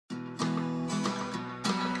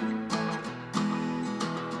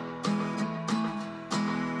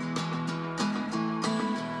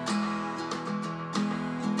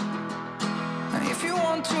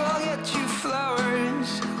want to, I'll get you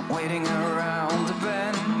flowers waiting around the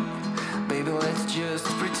bend. Baby, let's just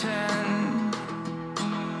pretend.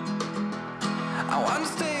 I want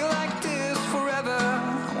to stay like this forever.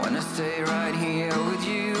 I want to stay right here with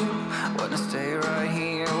you. I want to stay right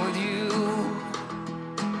here with you.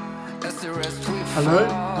 As the rest we Hello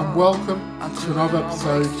fall, and welcome to another it all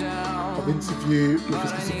episode breaks down. of Interview with a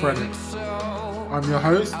Schizophrenic. I'm your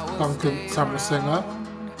host, Duncan Samuel Singer,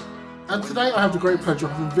 and today I have the great pleasure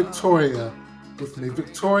of having Victoria with me.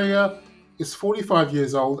 Victoria is 45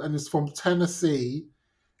 years old and is from Tennessee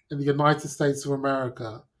in the United States of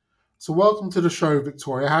America. So welcome to the show,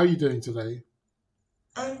 Victoria. How are you doing today?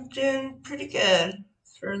 I'm doing pretty good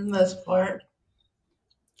for the most part.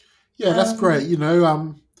 Yeah, that's great.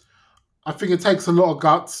 I think it takes a lot of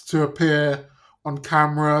guts to appear on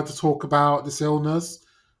camera to talk about this illness.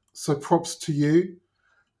 So props to you.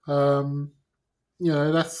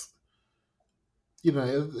 That's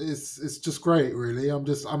it's just great, really. I'm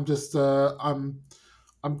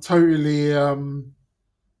totally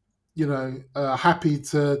happy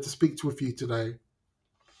to speak with you today.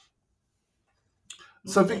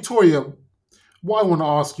 So, Okay. Victoria, what I want to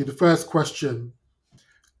ask you, the first question,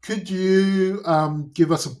 could you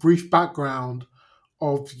give us a brief background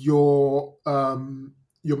of your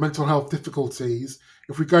mental health difficulties?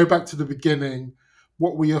 If we go back to the beginning,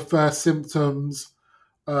 what were your first symptoms,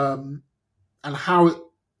 and how it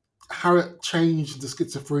changed into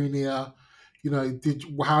schizophrenia?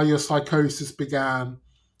 How your psychosis began?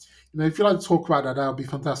 If you'd like to talk about that would be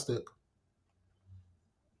fantastic.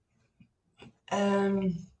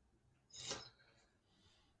 Um,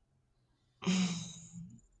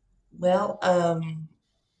 well,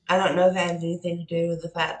 I don't know if it had anything to do with the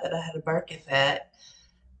fact that I had a birth defect,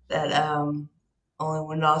 that only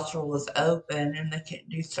one nostril was open and they couldn't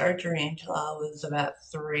do surgery until I was about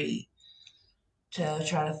 3 to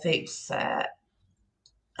try to fix that.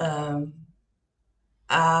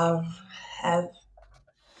 I have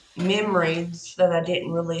memories that I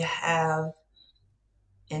didn't really have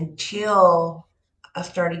until I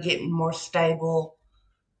started getting more stable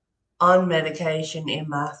on medication in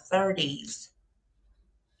my 30s,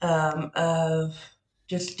 of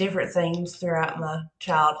just different things throughout my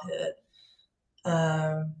childhood.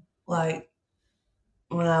 Like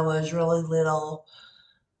when I was really little,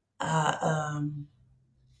 I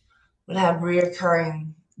would have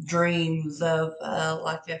reoccurring dreams of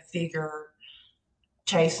like a figure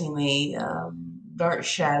chasing me, dark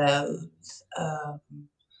shadows,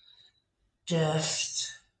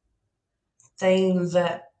 just things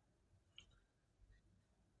that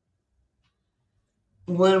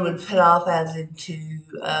one would put off as into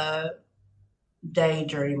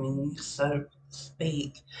daydreaming, so to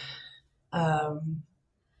speak. I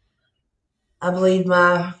believe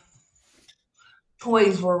my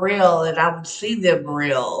toys were real and I would see them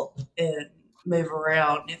real and move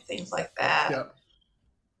around and things like that. Yeah.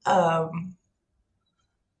 Um,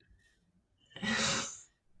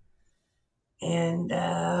 and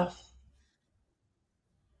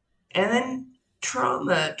then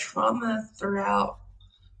trauma throughout,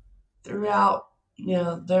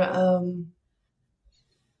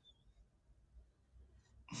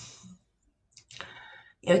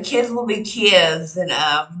 the kids will be kids, and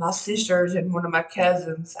my sisters and one of my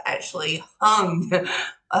cousins actually hung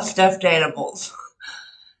stuffed animals,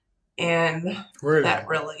 and Really? that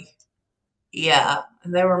really, yeah,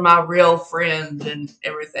 and they were my real friends and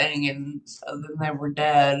everything, and so then they were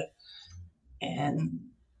dead, and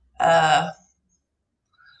uh,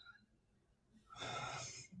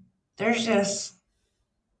 there's just,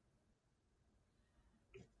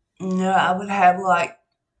 I would have like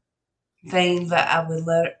things that I would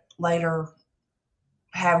later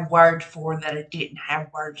have words for that I didn't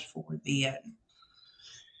have words for then.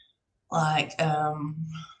 Like,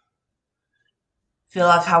 feel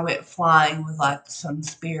like I went flying with like some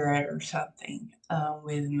spirit or something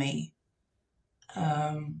with me.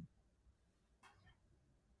 Um,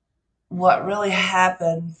 what really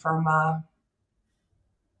happened for my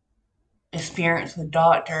experience with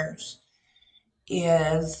doctors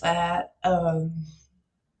is that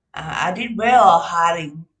I did well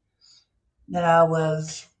hiding that I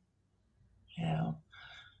was, you know,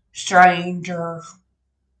 strange or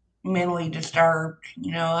mentally disturbed.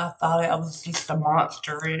 I thought I was just a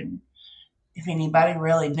monster, and if anybody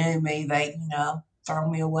really knew me, they, throw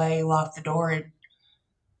me away, lock the door, and,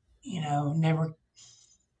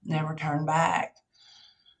 never turn back.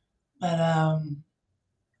 But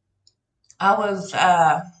I was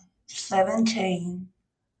 17.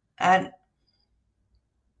 I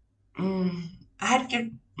I had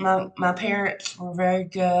good. My parents were very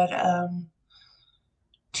good.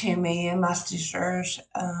 to me and my sisters.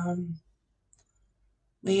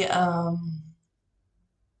 We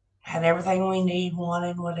had everything we need,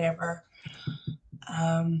 wanted, whatever.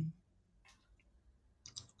 Um,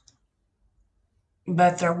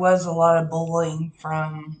 but there was a lot of bullying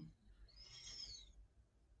from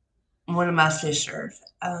one of my sisters,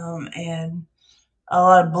 and a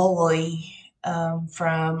lot of bully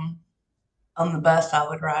from on the bus I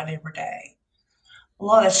would ride every day. A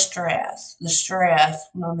lot of stress. The stress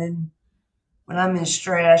when I'm in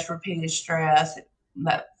stress, repeated stress,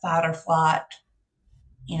 that fight or flight,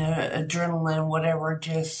 adrenaline, whatever,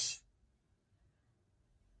 just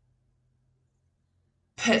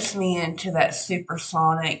puts me into that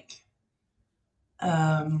supersonic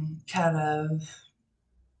kind of,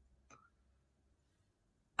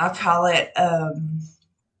 I call it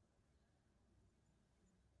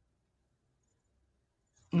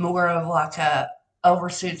more of like a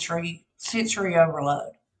sensory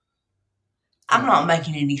overload. I'm Yeah. not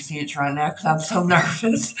making any sense right now because I'm so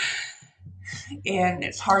nervous, and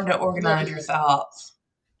it's hard to No, organize your thoughts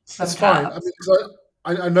it's fine. I sometimes. mean, 'cause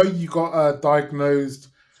I know you got diagnosed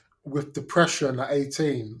with depression at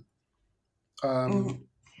 18. Mm, Um,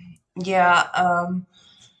 Yeah,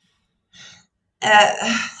 at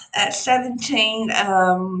at 17,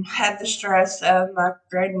 had the stress of my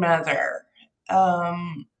grandmother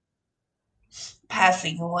um,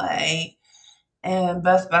 passing away, and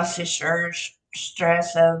both my sisters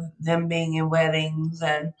stress of them being in weddings,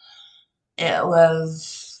 and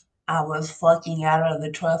I was flunking out of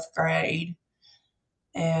the 12th grade,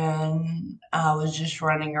 and I was just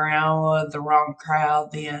running around with the wrong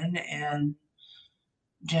crowd then, and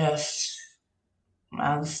just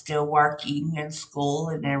I was still working in school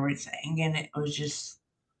and everything, and it was just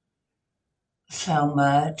so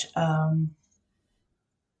much.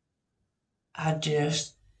 I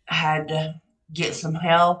just had to get some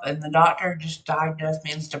help, and the doctor just diagnosed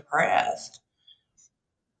me as depressed.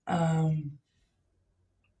 Um,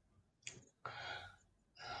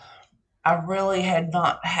 I really had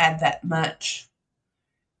not had that much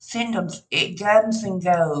symptoms. It comes and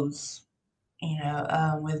goes,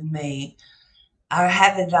 with me. I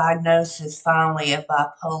had the diagnosis finally of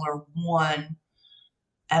bipolar 1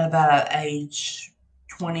 at about age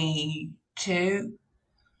 22.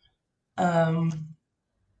 Um,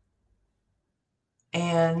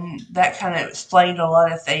 and that kind of explained a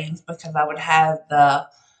lot of things because I would have the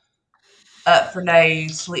up for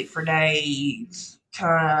days, sleep for days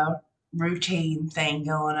kind of routine thing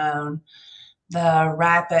going on. The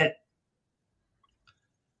rapid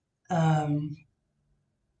um,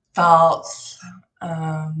 thoughts.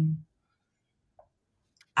 Um,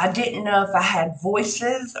 I didn't know if I had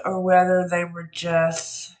voices or whether they were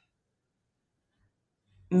just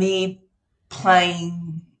me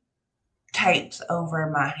playing tapes over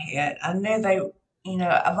in my head. I knew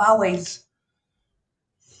I've always,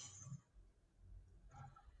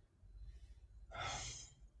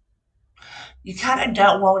 you kind of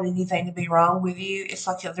don't want anything to be wrong with you. It's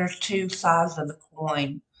like there's two sides of the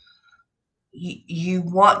coin. You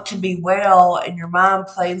want to be well, and your mind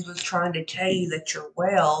plays with trying to tell you that you're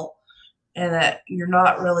well and that you're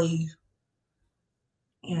not really,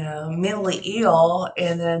 mentally ill.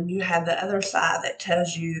 And then you have the other side that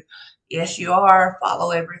tells you, yes, you are,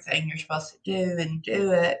 follow everything you're supposed to do and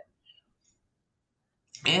do it.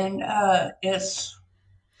 And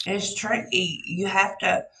it's tricky. You have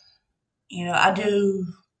to, I do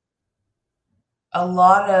a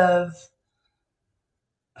lot of,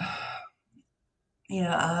 you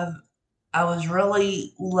know, I've, I was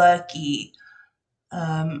really lucky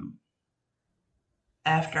um,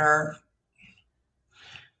 after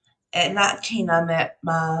at 19, I met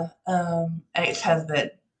my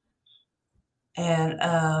ex-husband,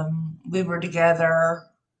 and we were together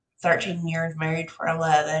 13 years, married for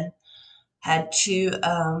 11, had two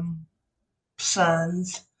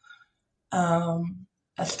sons, um,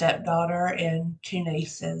 a stepdaughter, and two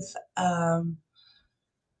nieces.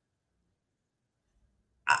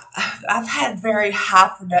 I've had very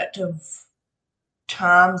high productive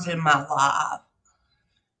times in my life.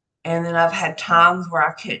 And then I've had times where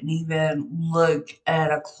I couldn't even look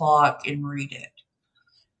at a clock and read it.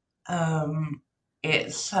 Um,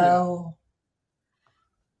 it's yeah. so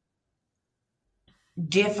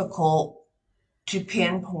difficult to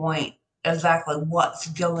pinpoint exactly what's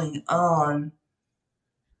going on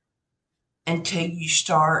until you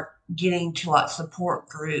start getting to like support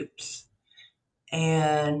groups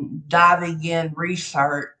and diving in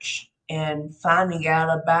research and finding out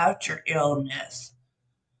about your illness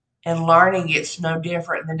and learning it's no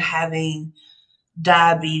different than having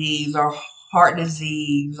diabetes or heart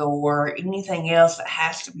disease or anything else that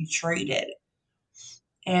has to be treated,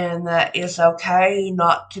 and that it's okay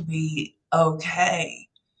not to be okay.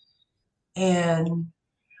 And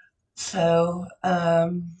so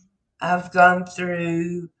I've gone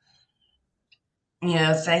through,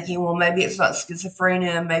 thinking, well, maybe it's not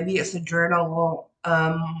schizophrenia, maybe it's adrenal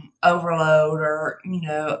overload, or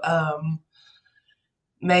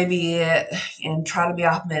maybe and try to be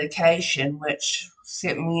off medication, which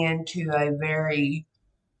sent me into a very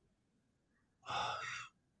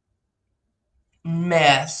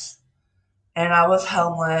mess. And I was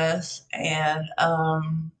homeless, and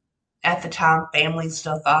at the time, family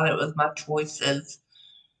still thought it was my choices,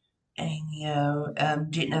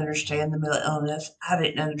 and didn't understand the mental illness. I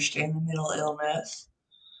didn't understand the mental illness.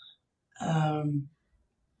 Um,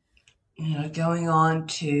 Going on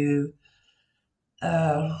to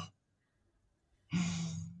uh,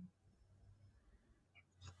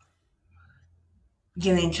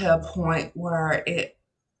 getting to a point where you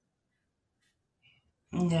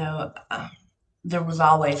know, uh, there was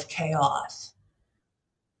always chaos.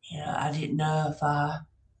 I didn't know if I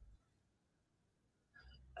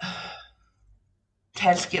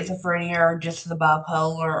had schizophrenia or just the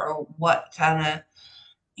bipolar or what kind of,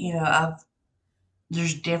 I've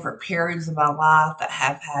there's different periods of my life that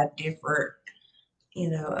have had different, you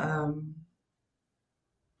know,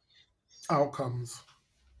 Outcomes.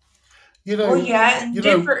 well, yeah, You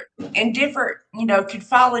know, and different, could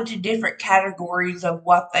fall into different categories of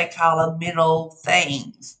what they call a mental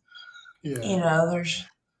things. yeah.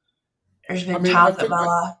 There's I been mean, I times in think, my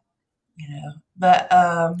life, but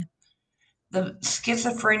the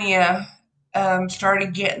schizophrenia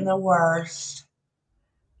started getting the worst,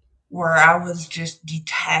 where I was just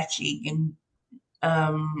detaching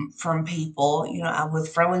and from people. I was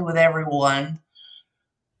friendly with everyone,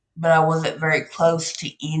 but I wasn't very close to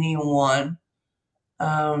anyone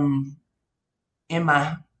um, in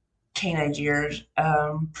my teenage years.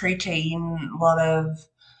 Preteen, a lot of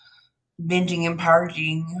binging and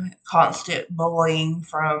purging, constant bullying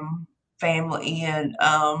from family and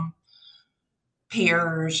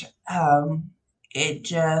peers. It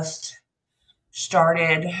just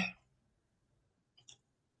started,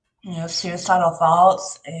 suicidal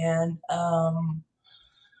thoughts and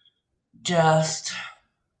just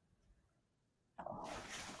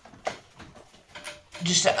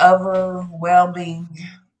just an overwhelming,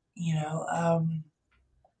 you know, um,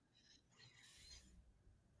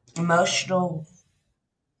 emotional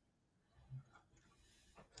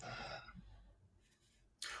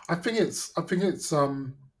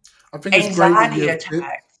I think it's great that you anxiety have kids.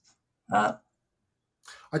 attacks. Uh,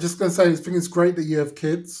 I just gonna say, I think it's great that you have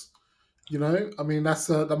kids. I mean,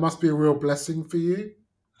 that must be a real blessing for you.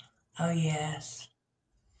 oh yes.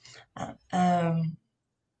 Um,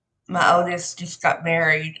 my oldest just got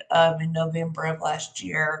married in November of last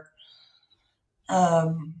year.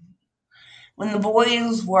 Um, when the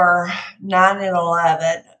boys were 9 and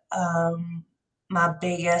 11, my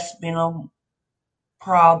biggest mental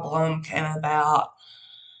problem came about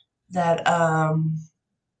that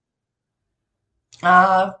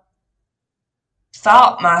I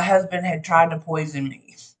thought my husband had tried to poison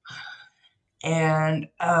me. And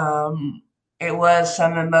it was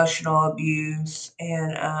some emotional abuse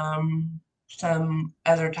and some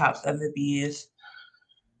other types of abuse,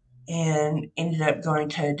 and ended up going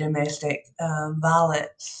to a domestic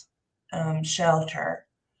violence shelter.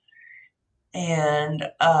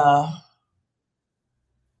 And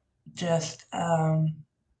just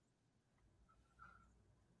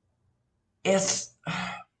it's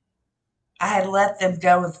I had let them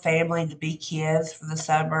go with family to be kids for the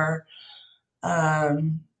summer.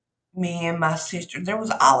 Um, Me and my sister. There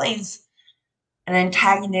was always an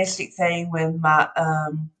antagonistic thing with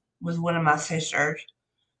one of my sisters.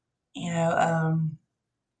 You know,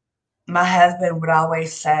 my husband would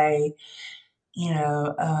always say,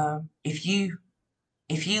 if you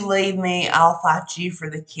leave me, I'll fight you for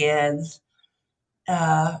the kids.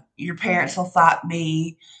 Your parents will fight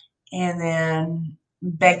me, and then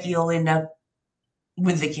Becky will end up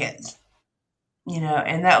with the kids.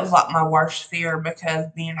 And that was like my worst fear, because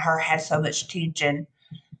me and her had so much tension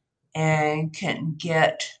and couldn't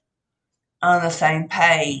get on the same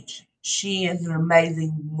page. She is an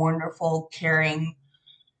amazing, wonderful, caring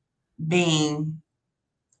being.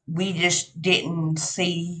 We just didn't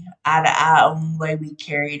see eye to eye on the way we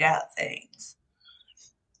carried out things.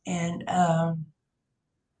 And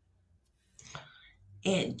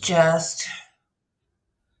it just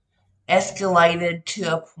escalated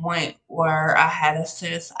to a point where I had a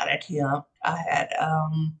suicide attempt. I had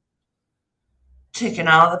taking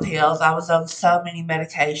all the pills. I was on so many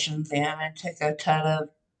medications then. I took a ton of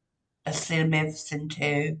acetaminophen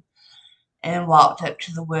too, and walked up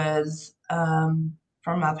to the woods from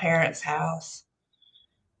my parents' house,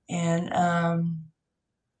 and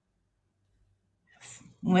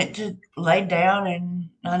went to lay down. And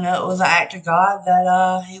I know it was an act of God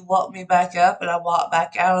that He woke me back up, and I walked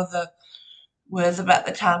back out of the woods about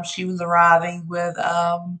the time she was arriving with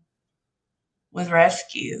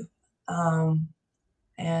rescue, um,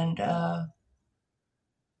 and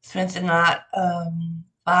spent the night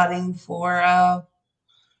fighting for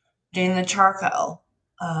getting the charcoal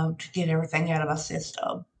to get everything out of my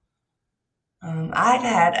system. I'd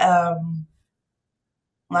had,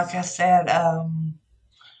 like I said,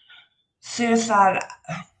 suicide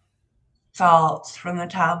thoughts from the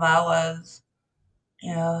time I was,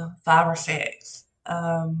 5 or 6.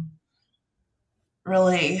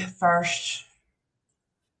 Really first,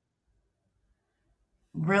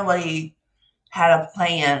 really had a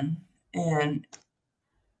plan and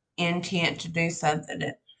intent to do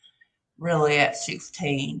something really at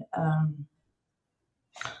 16.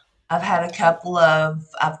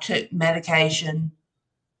 I've took medication,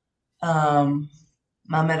 um,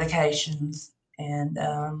 my medications, and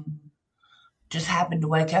just happened to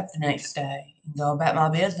wake up the next day and go about my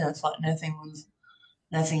business like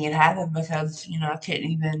nothing had happened because, I couldn't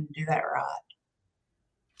even do that right.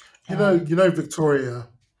 Um, Victoria,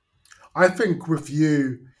 I think with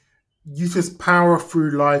you, you just power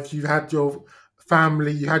through life. You had your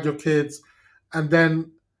family, you had your kids, and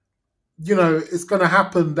then it's going to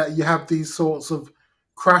happen that you have these sorts of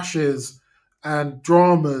crashes and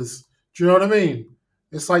dramas. Do you know what I mean?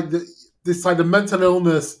 It's like the mental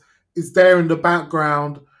illness is there in the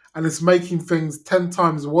background and it's making things 10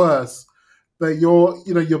 times worse. But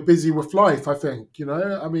you're busy with life. I think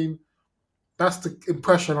I mean that's the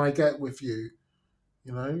impression I get with you.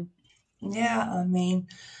 You know. yeah, I mean,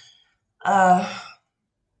 uh,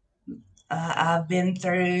 I've been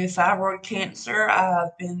through thyroid cancer.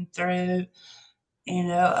 I've been through, you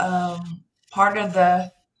know, part of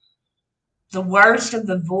the worst of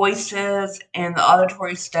the voices and the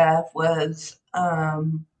auditory stuff was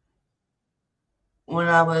when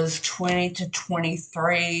I was 20 to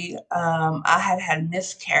 23. I had a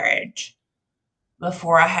miscarriage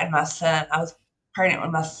before I had my son. I was pregnant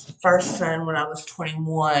with my first son when I was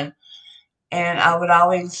 21, and I would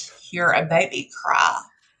always hear a baby cry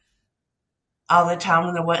all the time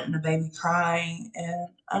when there wasn't a baby crying, and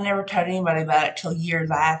I never told anybody about it till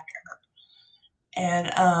years after. And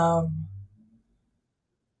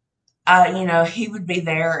he would be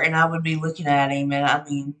there, and I would be looking at him, and I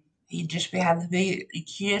mean, he'd just be having to be the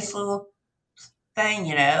cutest little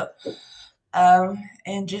thing,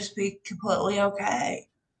 and just be completely okay.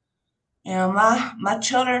 My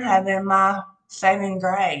children have been my saving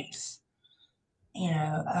grace. You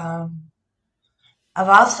know, I've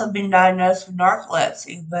also been diagnosed with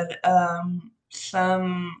narcolepsy, but I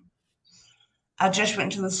just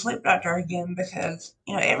went to the sleep doctor again because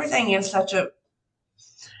everything is such a,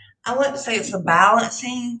 I wouldn't say it's a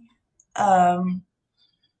balancing. Um,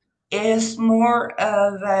 it's more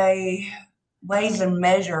of a weighs and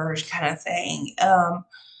measures kind of thing. I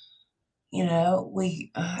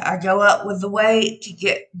go up with the weight to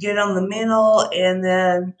get on the mental, and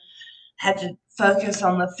then had to focus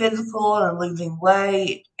on the physical and losing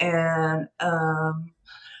weight, and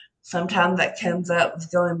sometimes that comes up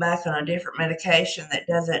with going back on a different medication that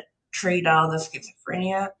doesn't treat all the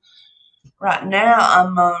schizophrenia. Right now,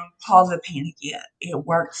 I'm on clozapine again. It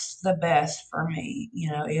works the best for me.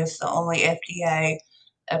 It's the only FDA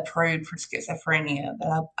approved for schizophrenia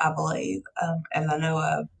that I believe, as I know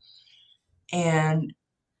of. And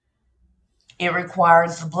it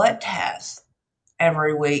requires the blood test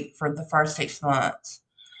every week for the first 6 months.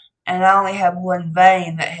 And I only have one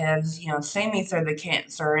vein that has, seen me through the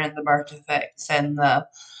cancer and the birth defects and the,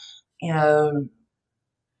 you know,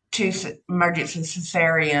 two emergency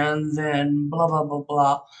cesareans and blah, blah, blah,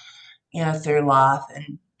 blah, through life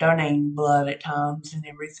and donating blood at times and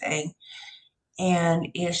everything. And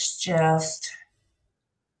it's just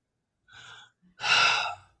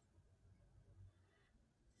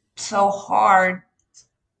so hard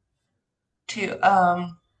to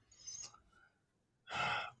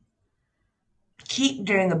keep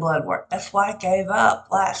doing the blood work. That's why I gave up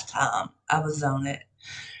last time I was on it.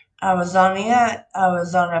 I was on it. I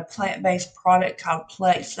was on a plant-based product called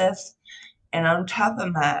Plexus and on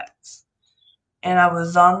Topamax. And I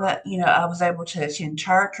was on that, I was able to attend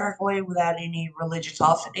church regularly without any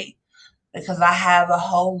religiosity because I have a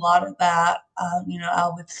whole lot of that. I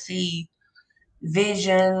would see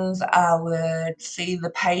visions. I would see the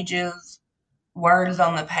pages words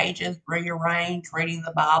on the pages rearranged, reading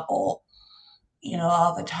the Bible,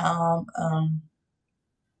 all the time.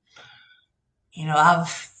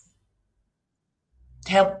 I've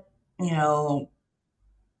helped,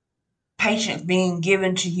 patience being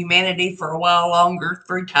given to humanity for a while longer,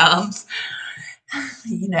 3 times,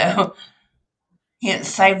 you know, hence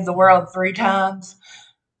saved the world 3 times,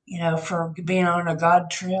 for being on a God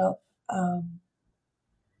trip. Um,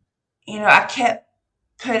 I kept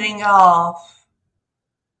putting off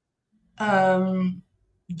um,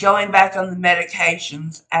 going back on the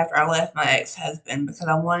medications after I left my ex husband because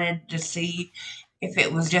I wanted to see if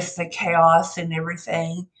it was just the chaos and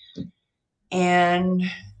everything. And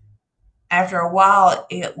after a while,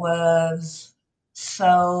 it was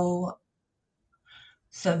so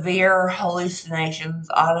severe hallucinations,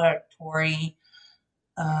 auditory,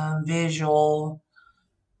 visual,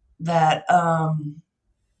 that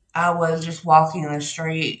I was just walking the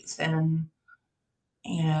streets and,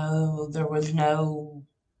 there was no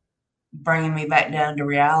bringing me back down to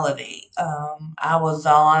reality. I was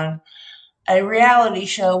on a reality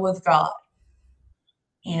show with God,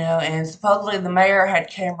 and supposedly the mayor had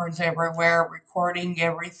cameras everywhere recording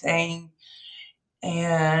everything.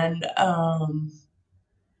 And,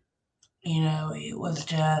 it was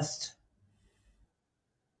just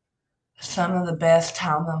some of the best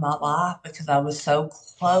time of my life because I was so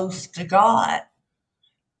close to God.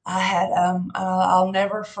 I'll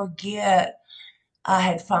never forget, I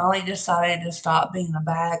had finally decided to stop being a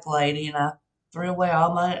bag lady and I threw away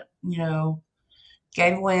all my,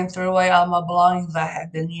 gave away and threw away all my belongings I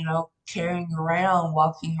had been, carrying around,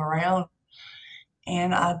 walking around.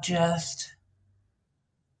 And I just,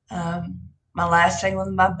 my last thing was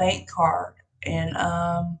my bank card. And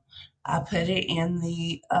I put it in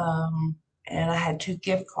and I had 2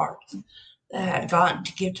 gift cards that I had gotten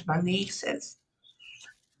to give to my nieces.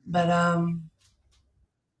 But I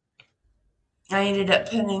ended up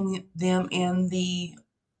putting them in the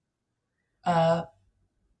uh,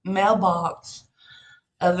 mailbox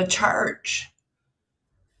of a church.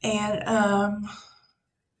 And,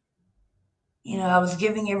 I was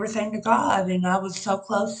giving everything to God and I was so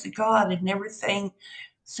close to God and everything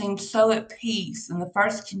seemed so at peace and the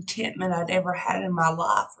first contentment I'd ever had in my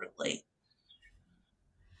life, really.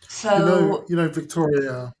 So,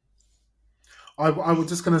 Victoria, I was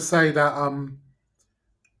just going to say that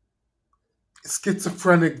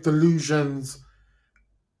schizophrenic delusions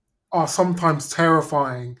are sometimes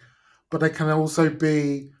terrifying, but they can also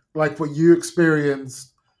be like what you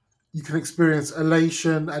experienced. You can experience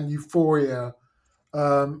elation and euphoria,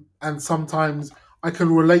 and sometimes I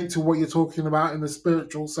can relate to what you're talking about in the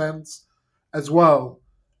spiritual sense as well.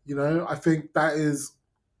 I think that's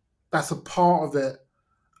a part of it.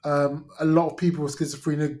 A lot of people with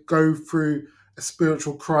schizophrenia go through a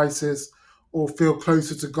spiritual crisis or feel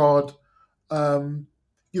closer to God, um,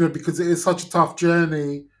 because it is such a tough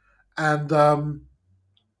journey, and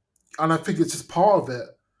and I think it's just part of it,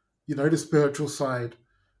 the spiritual side,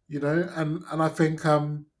 and I think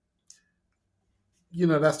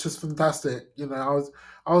that's just fantastic.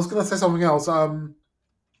 I was gonna say something else. What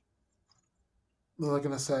was I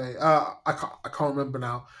gonna say? I can't remember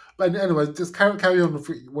now. But anyway, just carry on with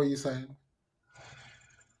what you're saying.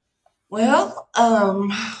 well,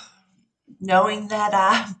 knowing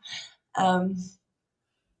that um,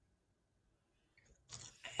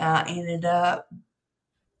 I ended up,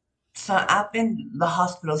 so I've been to the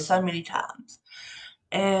hospital so many times,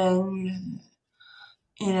 and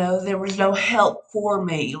there was no help for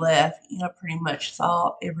me left. Pretty much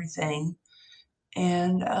saw everything,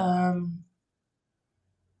 and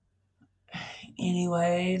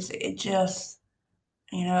anyways, it just,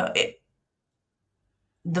 it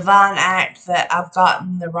divine act that I've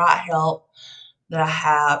gotten the right help that I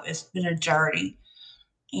have. It's been a journey.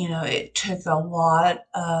 It took a lot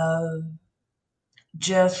of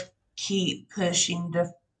just keep pushing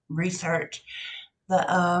the research. The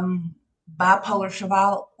bipolar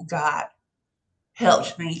survival guide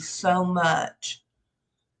helped me so much.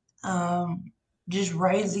 Um, just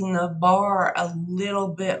raising the bar a little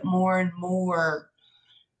bit more and more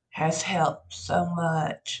has helped so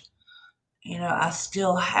much. I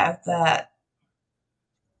still have that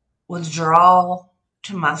withdrawal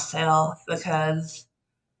to myself because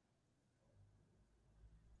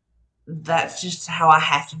that's just how I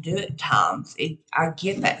have to do it at times. I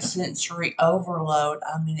get that sensory overload.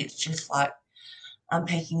 I mean, it's just like I'm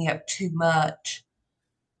picking up too much,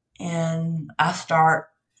 and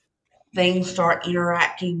things start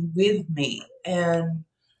interacting with me, and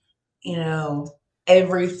you know,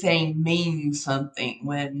 everything means something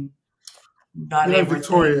when not everything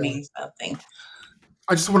Victoria, means something.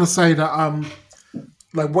 I just want to say that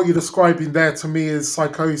like what you're describing there to me is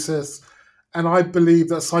psychosis, and I believe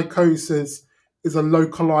that psychosis is a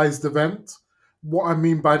localized event. What I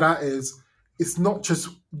mean by that is it's not just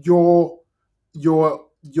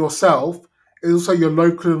yourself; it's also your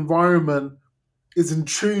local environment is in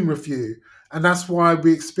tune with you, and that's why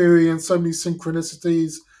we experience so many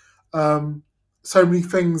synchronicities, um, so many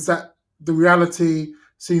things that the reality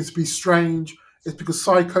seems to be strange. It's because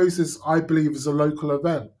psychosis, I believe, is a local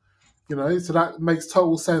event. So that makes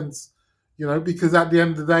total sense. Because at the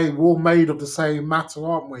end of the day, we're all made of the same matter,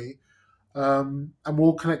 aren't we? And we're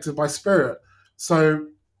all connected by spirit. So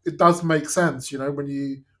it does make sense, when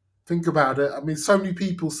you think about it. I mean, so many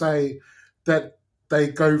people say that they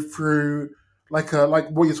go through like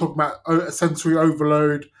what you're talking about, a sensory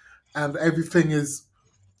overload, and everything is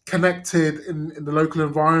connected in the local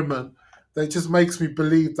environment. That just makes me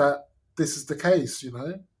believe that this is the case.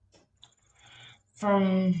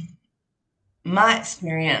 From my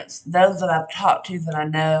experience, those that I've talked to that I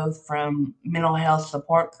know from mental health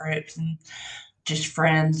support groups and just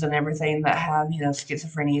friends and everything that have,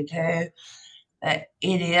 schizophrenia too, that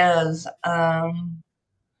it is, a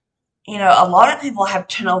lot of people have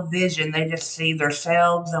tunnel vision. They just see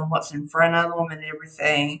themselves and what's in front of them and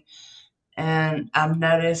everything. And I've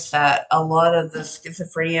noticed that a lot of the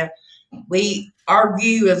schizophrenia, our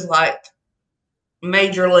view is like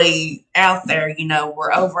majorly out there,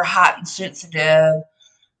 we're over heightened sensitive.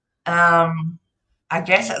 I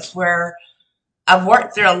guess that's where I've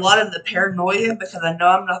worked through a lot of the paranoia because I know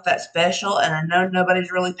I'm not that special and I know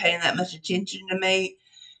nobody's really paying that much attention to me.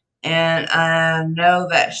 And I know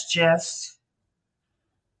that's just,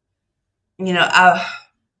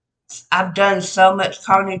 I've done so much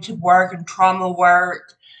cognitive work and trauma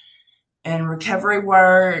work and recovery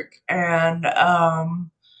work and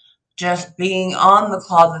just being on the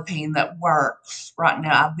clozapine that works right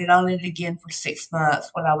now. I've been on it again for 6 months.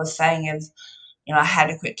 What I was saying is, I had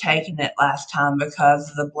to quit taking it last time because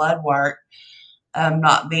of the blood work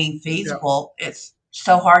not being Yeah. feasible. It's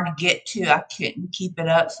so hard to get to. I couldn't keep it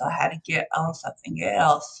up, so I had to get on something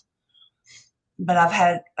else. But I've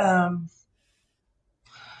had,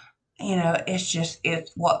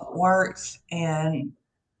 it's what works, and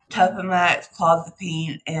Topamax,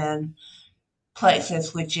 clozapine, and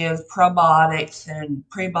Plexus, which is probiotics and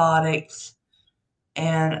prebiotics,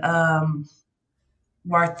 and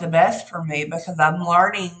work the best for me because I'm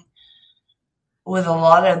learning with a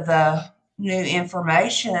lot of the new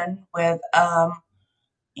information with,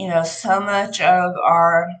 so much of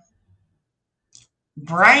our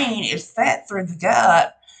brain is fed through the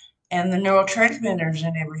gut and the neurotransmitters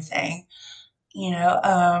and everything. You know,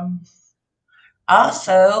 um,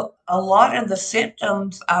 Also, a lot of the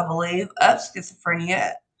symptoms, I believe, of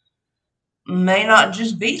schizophrenia may not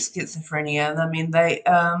just be schizophrenia. I mean,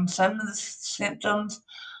 some of the symptoms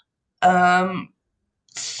um,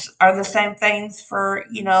 are the same things for,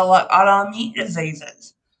 like autoimmune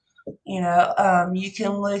diseases. You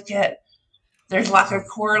can look at, there's like a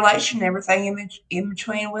correlation, everything in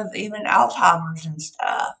between with even Alzheimer's and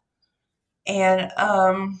stuff. And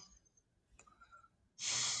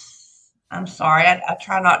I'm sorry, I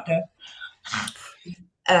try not to.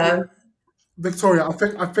 Um, Victoria,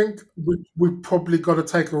 I think we've probably got to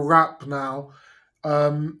take a wrap now. I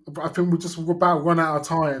think we're about run out of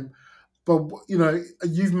time. But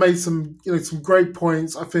you've made some great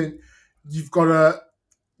points. I think you've got a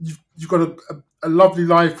you've got a lovely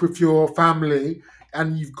life with your family,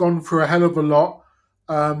 and you've gone through a hell of a lot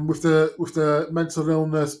with the mental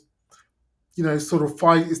illness. Sort of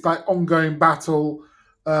fight. It's like ongoing battle,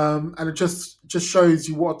 and it just shows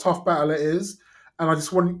you what a tough battle it is. And I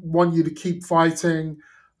just want you to keep fighting,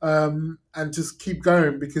 and just keep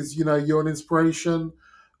going because you're an inspiration,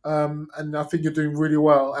 and I think you're doing really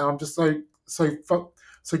well. And I'm just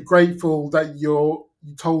so grateful that you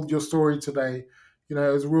told your story today. It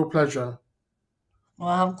was a real pleasure. well,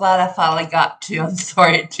 I'm glad I finally got to. I'm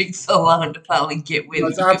sorry it took so long to finally get No,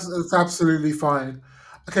 with you. it's absolutely fine.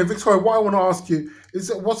 Okay, Victoria, what I want to ask you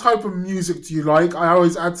is what type of music do you like? I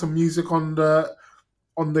always add some music on the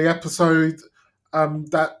episode.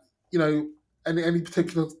 That any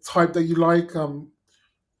particular type that you like. Um,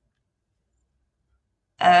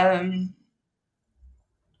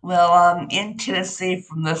 well, I'm in Tennessee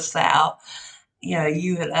from the South. You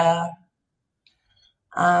had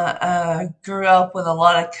grew up with a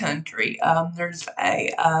lot of country. There's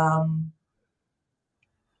a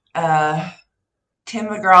uh, Tim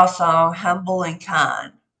McGraw song, "Humble and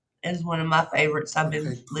Kind," is one of my favorites. I've been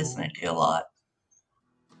Okay, cool. listening to a lot.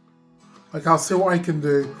 Like I'll see what I can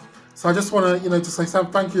do. So I just want to, just say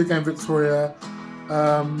thank you again, Victoria.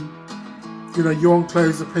 Um, you're on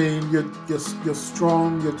clozapine. You're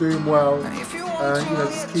strong. You're doing well. If you want to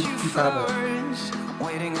Just keep at it.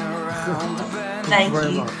 waiting around the bend. Thank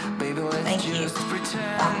Very you. much.